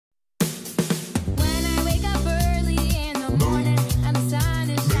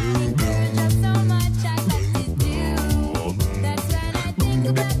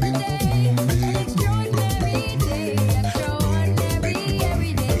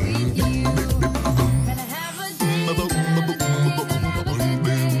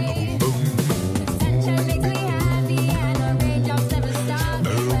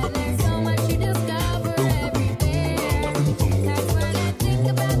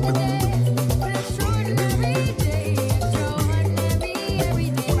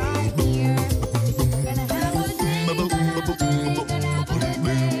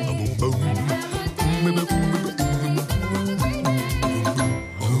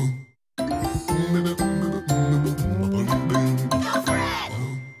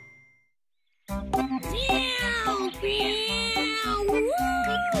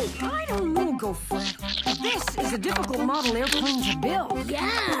model airplane to build.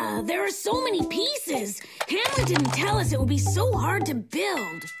 Yeah, there are so many pieces. Hamlet didn't tell us it would be so hard to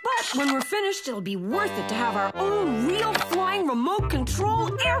build. But when we're finished, it'll be worth it to have our own real flying remote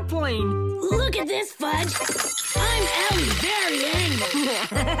control airplane. Look at this, Fudge. I'm Ellie, very angry.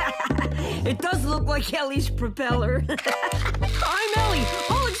 It does look like Ellie's propeller. I'm Ellie,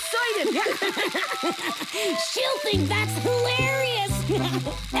 all excited. She'll think that's hilarious.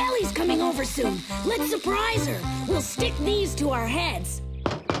 Ellie's coming over soon. Let's surprise her. We'll stick these to our heads.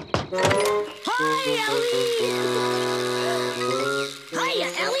 Hi, Ellie. Hiya,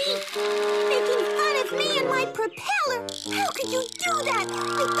 Ellie. Making fun of me and my propeller. How could you do that?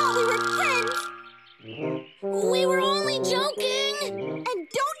 I thought we were friends. We were only joking. And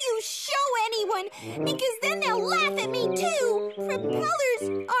don't you show anyone, because then they'll laugh at me too. Propellers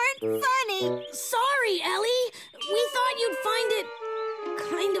aren't funny. Sorry, Ellie. We thought you'd find it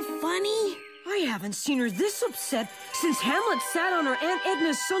kind of funny. I haven't seen her this upset since Hamlet sat on her Aunt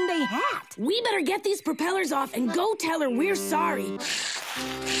Edna's Sunday hat. We better get these propellers off and go tell her we're sorry.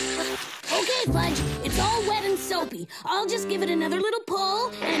 Okay, Fudge, it's all wet and soapy. I'll just give it another little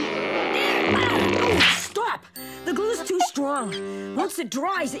pull and... there! Oh, stop! The glue's too strong. Once it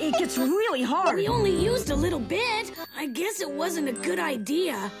dries, it gets really hard. We only used a little bit. I guess it wasn't a good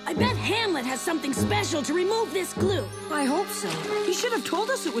idea. I bet Hamlet has something special to remove this glue. I hope so. He should have told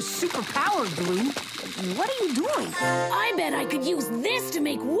us it was super-powered glue. What are you doing? I bet I could use this to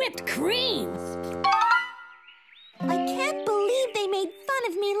make whipped cream. I can't believe they made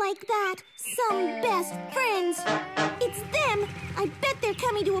fun of me like that. Some best friends. It's them. I bet they're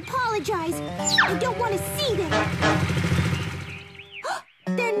coming to apologize. I don't want to see them.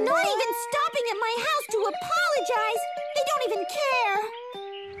 They're not even stopping at my house to apologize. They don't even care.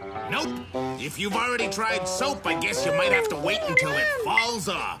 Nope. If you've already tried soap, I guess you might have to wait until it falls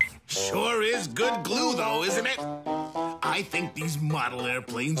off. Sure is good glue, though, isn't it? I think these model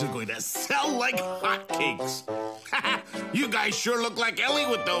airplanes are going to sell like hotcakes. You guys sure look like Ellie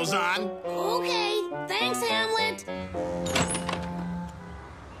with those on. Okay, thanks, Hamlet.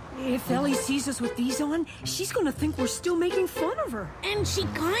 If Ellie sees us with these on, she's gonna think we're still making fun of her. And she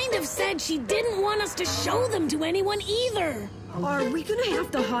kind of said she didn't want us to show them to anyone either. Are we gonna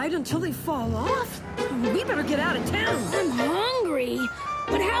have to hide until they fall off? We better get out of town. I'm hungry.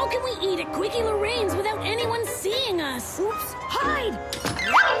 But how can we eat at Quickie Lorraine's without anyone seeing us? Oops, hide!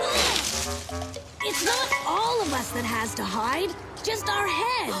 It's not all of us that has to hide, just our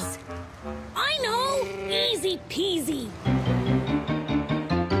heads. I know, easy peasy.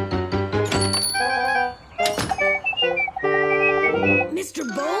 Mr.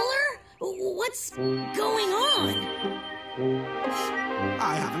 Bowler? What's going on?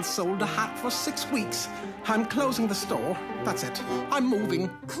 I haven't sold a hat for 6 weeks. I'm closing the store. That's it. I'm moving.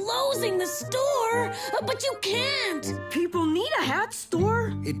 Closing the store? But you can't. People need a hat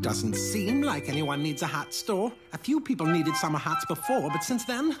store. It doesn't seem like anyone needs a hat store. A few people needed summer hats before, but since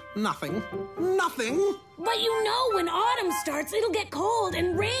then, nothing. Nothing. But you know when autumn starts, it'll get cold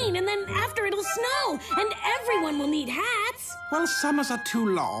and rain, and then after it'll snow, and everyone will need hats. Well, summers are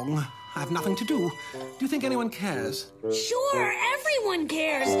too long. I have nothing to do. Do you think anyone cares? Sure, everyone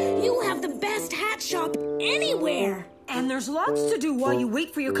cares. You have the best hat shop anywhere. And there's lots to do while you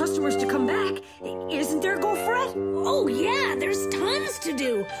wait for your customers to come back. Isn't there, Gofrette? Oh, yeah, there's tons to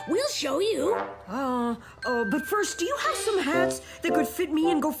do. We'll show you. But first, do you have some hats that could fit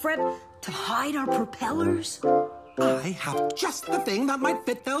me and Gofrette to hide our propellers? I have just the thing that might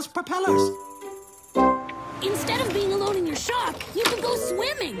fit those propellers. Instead of being alone in your shop, you can go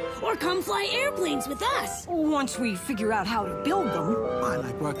swimming or come fly airplanes with us. Once we figure out how to build them. I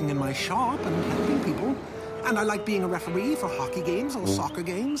like working in my shop and helping people. And I like being a referee for hockey games or soccer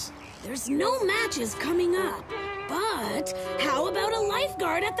games. There's no matches coming up. But how about a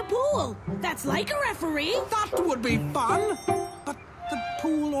lifeguard at the pool? That's like a referee. That would be fun. But the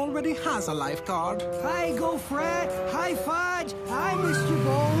pool already has a lifeguard. Hi, Gofrette. Hi, Fudge. Hi, Mr.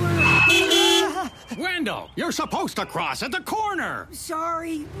 Bowler. Wendell, you're supposed to cross at the corner.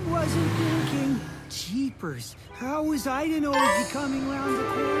 Sorry, wasn't thinking. Jeepers, how was I to know it'd be coming round the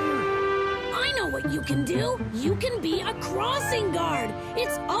corner? I know what you can do. You can be a crossing guard.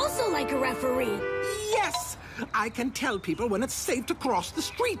 It's also like a referee. Yes! I can tell people when it's safe to cross the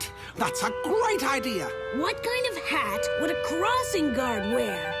street. That's a great idea. What kind of hat would a crossing guard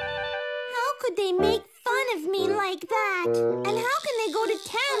wear? How could they make fun of me like that? And how can they go to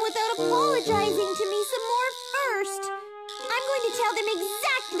town without apologizing to me some more first? I'm going to tell them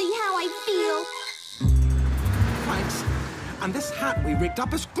exactly how I feel. Thanks. And this hat we rigged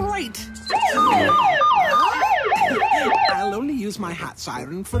up is great. I'll only use my hat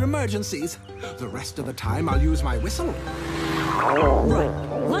siren for emergencies. The rest of the time, I'll use my whistle. Right.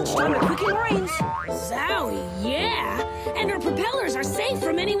 Lunchtime at Quick and Rains. Zowie, yeah. And our propellers are safe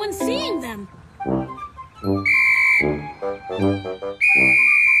from anyone seeing them.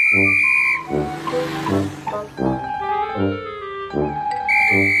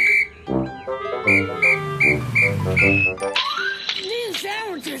 These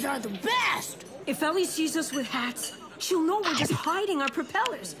sandwiches are the best. If Ellie sees us with hats, she'll know we're just hiding our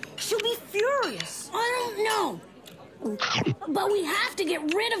propellers. She'll be furious. I don't know. But we have to get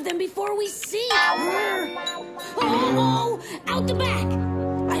rid of them before we see her. Oh, out the back.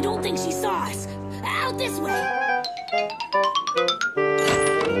 I don't think she saw us. Out this way.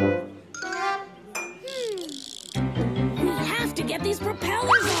 We have to get these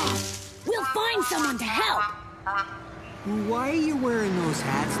propellers off. We'll find someone to help. Why are you wearing those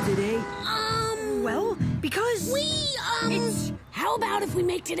hats today? Well, because... How about if we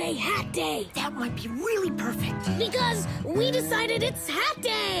make today Hat Day? That might be really perfect. Because we decided it's Hat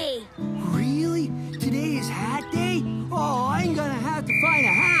Day. Really? Today is Hat Day? Oh, I'm gonna have to find a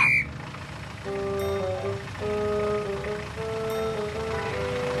hat.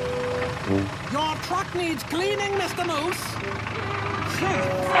 Your truck needs cleaning, Mr. Moose.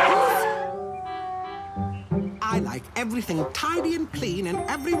 I like everything tidy and clean and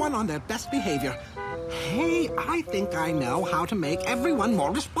everyone on their best behavior. Hey, I think I know how to make everyone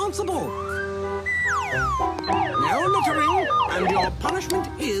more responsible. No littering, and your punishment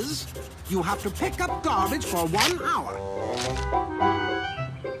is you have to pick up garbage for 1 hour.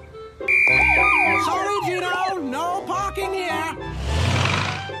 Sorry, Judo, no parking here.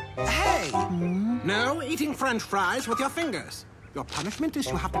 Hey, no eating French fries with your fingers. Your punishment is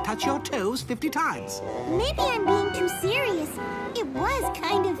you have to touch your toes 50 times. Maybe I'm being too serious. It was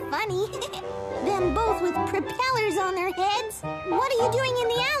kind of funny. Them both with propellers on their heads. What are you doing in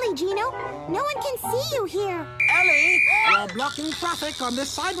the alley, Gino? No one can see you here. Ellie, you're blocking traffic on this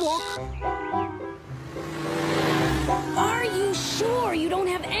sidewalk. Are you sure you don't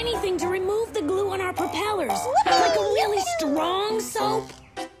have anything to remove the glue on our propellers? Like a really strong soap?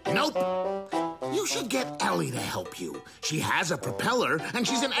 Nope. You should get Ellie to help you. She has a propeller, and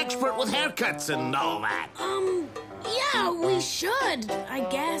she's an expert with haircuts and all that. Yeah, we should, I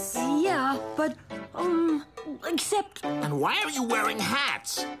guess. Yeah, but, except... And why are you wearing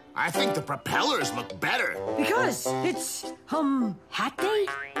hats? I think the propellers look better. Because it's, Hat Day?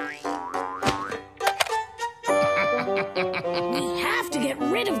 We have to get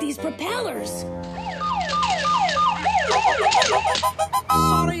rid of these propellers.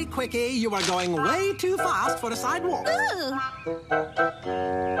 Sorry, Quickie, you are going way too fast for the sidewalk.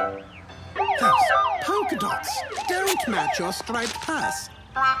 Those polka dots don't match your striped purse.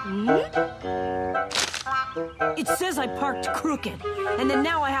 It says I parked crooked, and then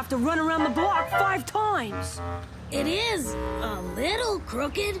now I have to run around the block 5 times. It is a little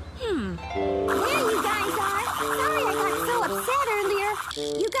crooked. There you guys are. Sorry I got so upset earlier.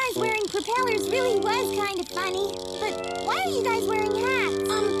 You guys wearing propellers really was kind of funny. But why are you guys wearing hats?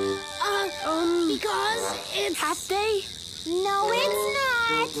 Because it's Hat Day? No, it's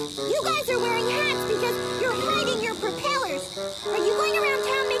not. You guys are wearing hats because you're hiding your propellers. Are you going around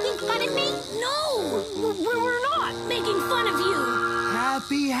town making fun of me? No, we're not making fun of you.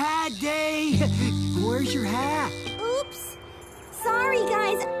 Happy Hat Day! Where's your hat? Oops. Sorry,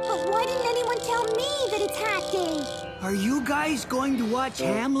 guys, but why didn't anyone tell me that it's Hat Day? Are you guys going to watch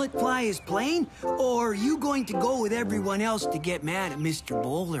Hamlet fly his plane? Or are you going to go with everyone else to get mad at Mr.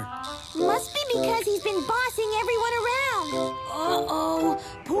 Bowler? Must be because he's been bossing everyone around. Uh-oh,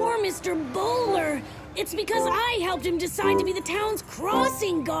 poor Mr. Bowler. It's because I helped him decide to be the town's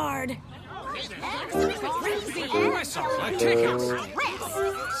crossing guard.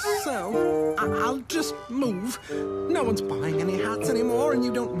 So, I'll just move. No one's buying any hats anymore, and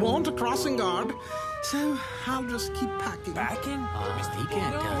you don't want a crossing guard. So, I'll just keep packing. Packing? He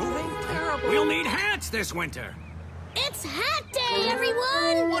can't tell. We'll need hats this winter. It's Hat Day,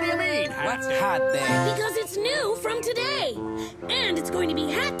 everyone! What do you mean? What's Hat Day? Because it's new from today. And it's going to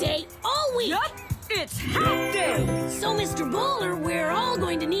be Hat Day all week. Yup, it's Hat Day! So, Mr. Bowler, we're all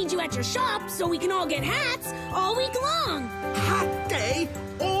going to need you at your shop so we can all get hats all week long. Hat Day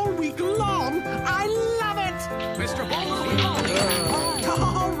all week long. I love it. Mr. Bowler, we love you.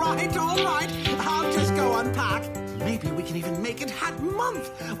 All right, all right. I'll just go unpack. Maybe we can even make it Hat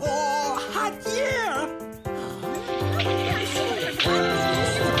Month or Hat Year.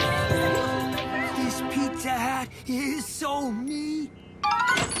 This Pizza Hat is so neat.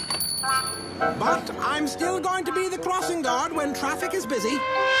 But I'm still going to be the crossing guard when traffic is busy.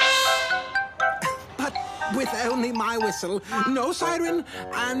 But with only my whistle, no siren,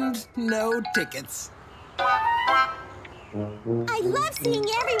 and no tickets. I love seeing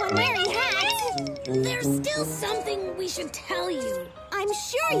everyone wearing hats. There's still something we should tell you. I'm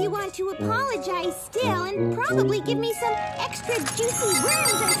sure you want to apologize still and probably give me some extra juicy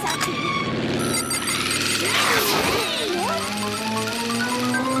worms or something.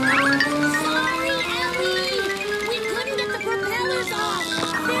 Sorry, Ellie! We couldn't get the propellers off.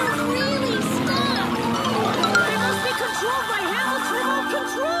 They're really stuck. They must be controlled by Hamlet's remote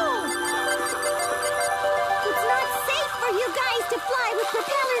control. It's not safe for you guys to fly with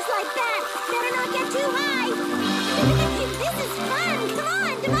propellers like that. Better not get too high. This is fun.